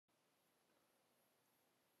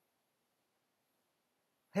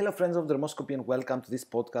Hello friends of Dermoscopy and welcome to this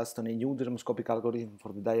podcast on a new dermoscopic algorithm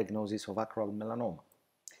for the diagnosis of acral melanoma.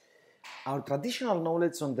 Our traditional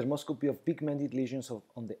knowledge on dermoscopy of pigmented lesions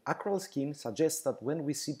on the acral skin suggests that when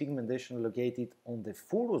we see pigmentation located on the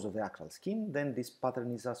furrows of the acral skin, then this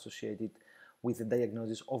pattern is associated with the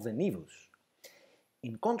diagnosis of the nevus.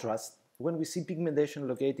 In contrast, when we see pigmentation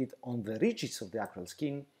located on the ridges of the acral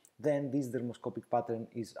skin, then this dermoscopic pattern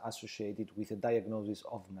is associated with a diagnosis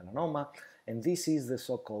of melanoma, and this is the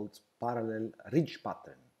so-called parallel ridge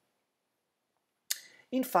pattern.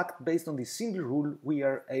 In fact, based on this simple rule, we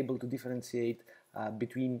are able to differentiate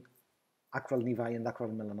between acral nevi and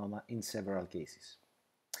acral melanoma in several cases.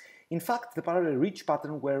 In fact, the parallel ridge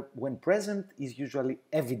pattern, when present, is usually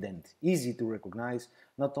evident, easy to recognize,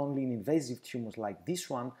 not only in invasive tumors like this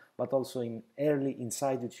one, but also in early in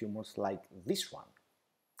situ tumors like this one.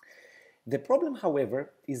 The problem,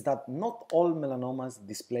 however, is that not all melanomas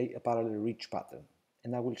display a parallel ridge pattern,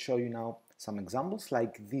 and I will show you now some examples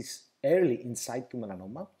like this early in situ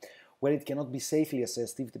melanoma, where it cannot be safely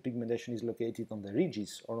assessed if the pigmentation is located on the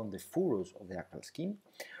ridges or on the furrows of the acral skin,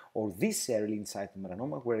 or this early in situ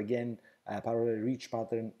melanoma, where again a parallel ridge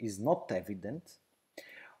pattern is not evident,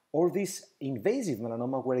 or this invasive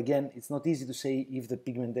melanoma, where again it's not easy to say if the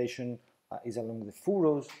pigmentation is along the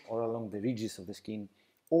furrows or along the ridges of the skin,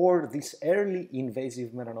 or this early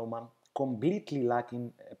invasive melanoma completely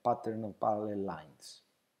lacking a pattern of parallel lines.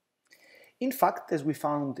 In fact, as we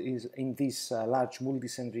found in this large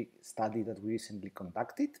multicentric study that we recently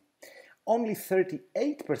conducted, only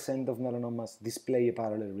 38% of melanomas display a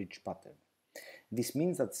parallel ridge pattern. This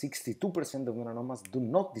means that 62% of melanomas do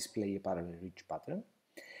not display a parallel ridge pattern,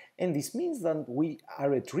 and this means that we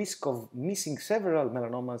are at risk of missing several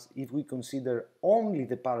melanomas if we consider only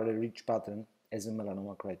the parallel ridge pattern as a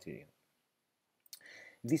melanoma criterion.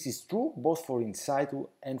 This is true both for in situ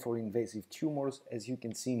and for invasive tumors, as you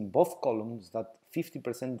can see in both columns that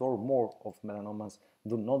 50% or more of melanomas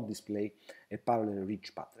do not display a parallel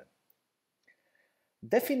ridge pattern.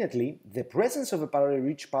 Definitely, the presence of a parallel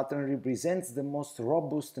ridge pattern represents the most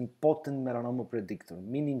robust and potent melanoma predictor,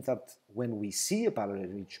 meaning that when we see a parallel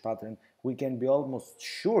ridge pattern, we can be almost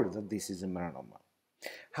sure that this is a melanoma.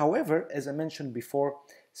 However, as I mentioned before,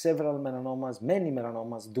 many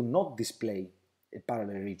melanomas do not display a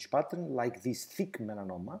parallel ridge pattern, like this thick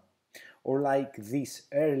melanoma, or like this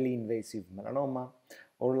early invasive melanoma,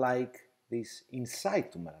 or like this in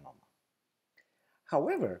situ melanoma.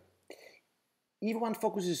 However, if one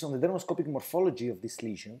focuses on the dermoscopic morphology of these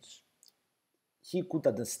lesions, he could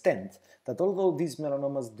understand that although these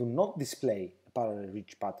melanomas do not display a parallel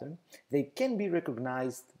ridge pattern, they can be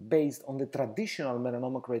recognized based on the traditional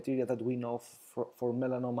melanoma criteria that we know for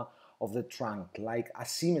melanoma of the trunk, like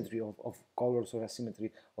asymmetry of colors or asymmetry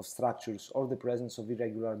of structures, or the presence of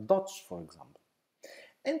irregular dots, for example.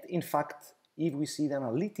 And in fact, if we see the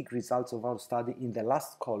analytic results of our study in the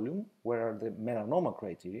last column, where are the melanoma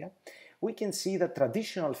criteria, we can see that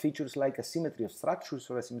traditional features like asymmetry of structures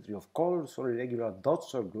or asymmetry of colors or irregular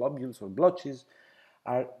dots or globules or blotches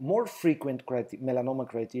are more frequent melanoma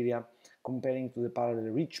criteria comparing to the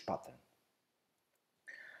parallel ridge pattern.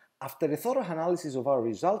 After a thorough analysis of our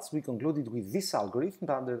results, we concluded with this algorithm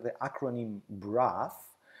under the acronym BRAFF,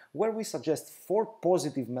 where we suggest 4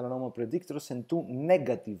 positive melanoma predictors and 2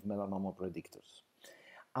 negative melanoma predictors.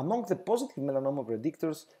 Among the positive melanoma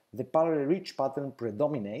predictors, the parallel ridge pattern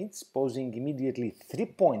predominates, posing immediately 3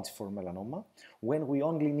 points for melanoma, when we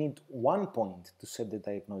only need 1 point to set the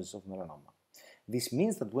diagnosis of melanoma. This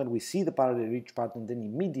means that when we see the parallel ridge pattern, then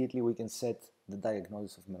immediately we can set the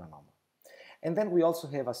diagnosis of melanoma. And then we also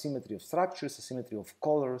have asymmetry of structures, asymmetry of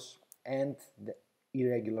colors, and the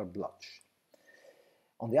irregular blotch.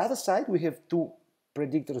 On the other side, we have 2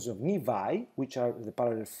 predictors of nevi, which are the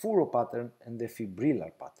parallel furrow pattern and the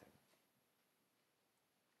fibrillar pattern.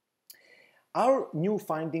 Our new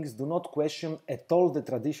findings do not question at all the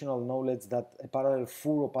traditional knowledge that a parallel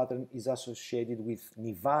furrow pattern is associated with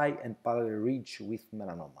nevi and parallel ridge with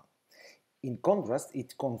melanoma. In contrast,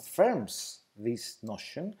 it confirms this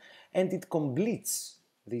notion and it completes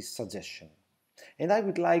this suggestion. And I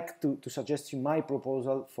would like to suggest you my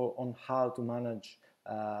proposal on how to manage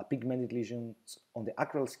pigmented lesions on the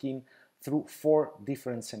acral skin through 4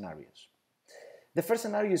 different scenarios. The first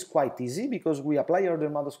scenario is quite easy because we apply our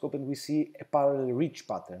dermatoscope and we see a parallel ridge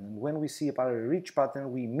pattern. And when we see a parallel ridge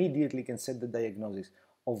pattern, we immediately can set the diagnosis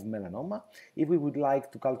of melanoma. If we would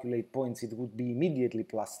like to calculate points, it would be immediately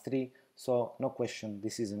 +3, so no question,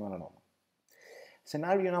 this is a melanoma.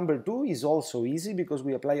 Scenario number 2 is also easy because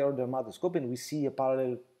we apply our dermatoscope and we see a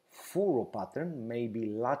parallel furrow pattern, maybe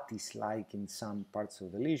lattice-like in some parts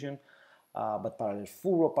of the lesion, but parallel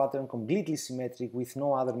furrow pattern, completely symmetric with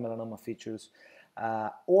no other melanoma features.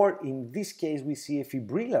 Or in this case, we see a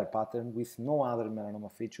fibrillar pattern with no other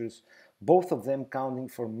melanoma features, both of them counting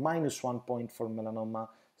for -1 point for melanoma,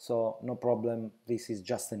 so no problem, this is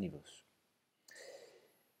just a nevus.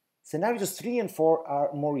 Scenarios 3 and 4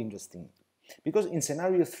 are more interesting, because in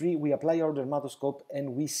scenario 3 we apply our dermatoscope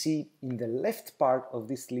and we see in the left part of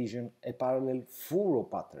this lesion a parallel furrow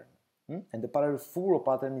pattern. And the parallel furrow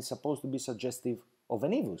pattern is supposed to be suggestive of a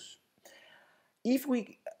nevus. If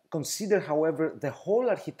we consider, however, the whole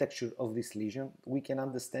architecture of this lesion, we can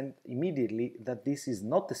understand immediately that this is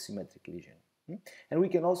not a symmetric lesion. And we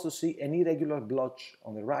can also see an irregular blotch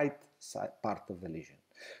on the right side part of the lesion.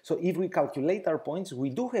 So if we calculate our points, we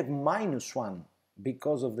do have -1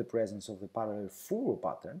 because of the presence of the parallel furrow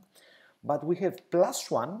pattern, but we have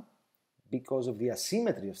 +1 because of the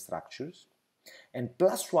asymmetry of structures, and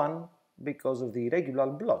 +1 because of the irregular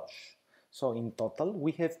blotch. So in total,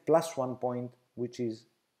 we have +1 point, which is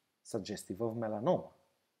suggestive of melanoma.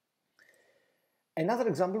 Another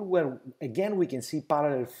example where, again, we can see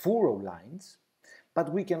parallel furrow lines,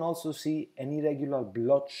 but we can also see an irregular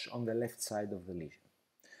blotch on the left side of the lesion.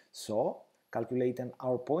 So, calculating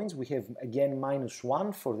our points, we have again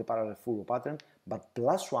 -1 for the parallel furrow pattern, but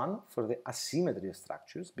 +1 for the asymmetry of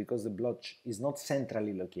structures, because the blotch is not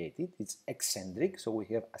centrally located, it's eccentric, so we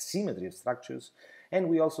have asymmetry of structures, and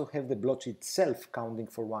we also have the blotch itself counting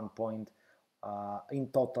for 1 point,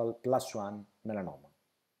 in total +1 melanoma.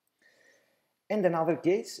 And another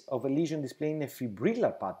case of a lesion displaying a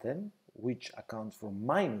fibrillar pattern, which accounts for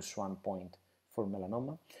 -1 point for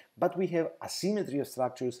melanoma, but we have asymmetry of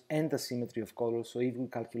structures and asymmetry of colors, so if we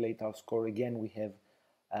calculate our score again, we have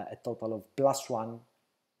a total of +1,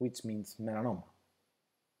 which means melanoma.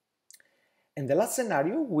 And the last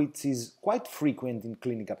scenario, which is quite frequent in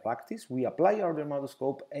clinical practice, we apply our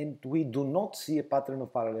dermatoscope and we do not see a pattern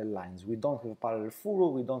of parallel lines. We don't have a parallel furrow,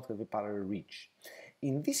 we don't have a parallel ridge.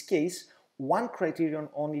 In this case, one criterion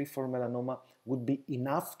only for melanoma would be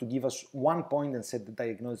enough to give us 1 point and set the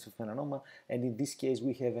diagnosis of melanoma, and in this case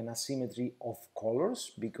we have an asymmetry of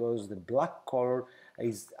colors because the black color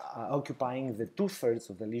is occupying the 2/3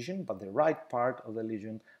 of the lesion, but the right part of the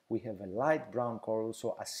lesion we have a light brown color,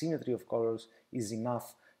 so asymmetry of colors is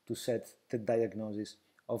enough to set the diagnosis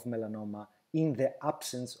of melanoma in the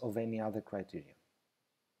absence of any other criteria.